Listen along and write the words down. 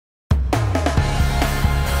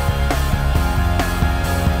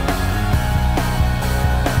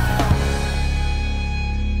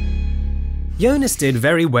Jonas did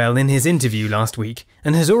very well in his interview last week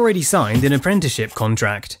and has already signed an apprenticeship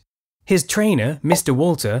contract. His trainer, Mr.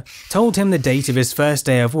 Walter, told him the date of his first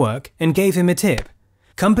day of work and gave him a tip.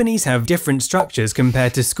 Companies have different structures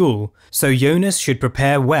compared to school, so Jonas should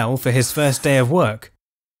prepare well for his first day of work.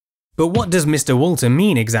 But what does Mr. Walter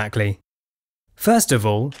mean exactly? First of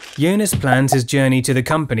all, Jonas plans his journey to the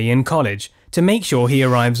company and college to make sure he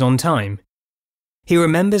arrives on time. He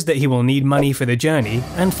remembers that he will need money for the journey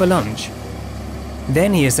and for lunch.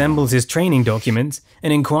 Then he assembles his training documents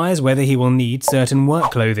and inquires whether he will need certain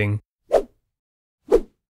work clothing.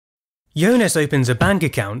 Jonas opens a bank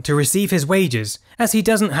account to receive his wages, as he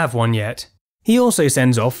doesn't have one yet. He also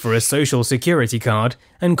sends off for a social security card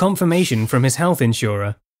and confirmation from his health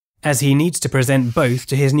insurer, as he needs to present both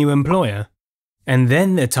to his new employer. And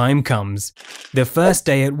then the time comes, the first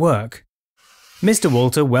day at work. Mr.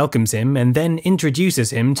 Walter welcomes him and then introduces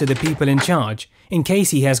him to the people in charge in case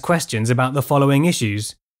he has questions about the following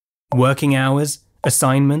issues: working hours,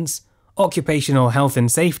 assignments, occupational health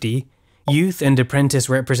and safety, youth and apprentice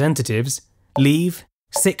representatives, leave,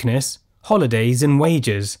 sickness, holidays and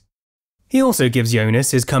wages. He also gives Jonas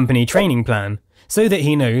his company training plan so that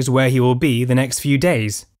he knows where he will be the next few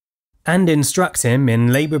days, and instructs him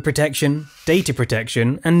in labour protection, data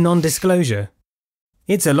protection and non-disclosure.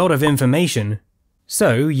 It's a lot of information,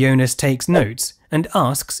 so Jonas takes notes and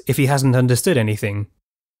asks if he hasn't understood anything.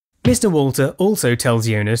 Mr. Walter also tells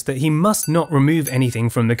Jonas that he must not remove anything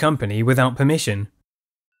from the company without permission.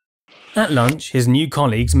 At lunch, his new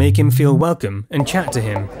colleagues make him feel welcome and chat to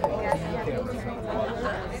him.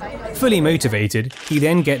 Fully motivated, he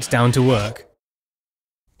then gets down to work.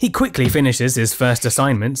 He quickly finishes his first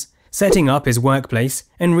assignments, setting up his workplace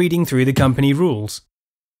and reading through the company rules.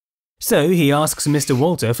 So he asks Mr.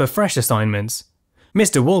 Walter for fresh assignments.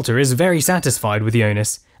 Mr. Walter is very satisfied with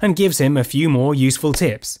Jonas and gives him a few more useful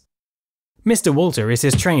tips. Mr. Walter is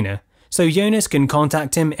his trainer, so Jonas can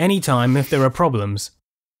contact him anytime if there are problems.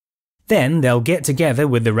 Then they'll get together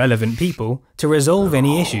with the relevant people to resolve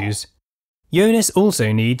any issues. Jonas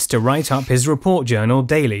also needs to write up his report journal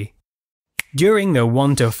daily. During the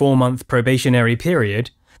 1 to 4 month probationary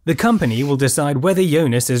period, the company will decide whether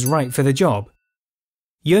Jonas is right for the job.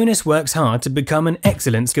 Jonas works hard to become an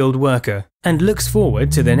excellent skilled worker and looks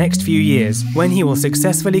forward to the next few years when he will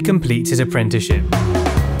successfully complete his apprenticeship.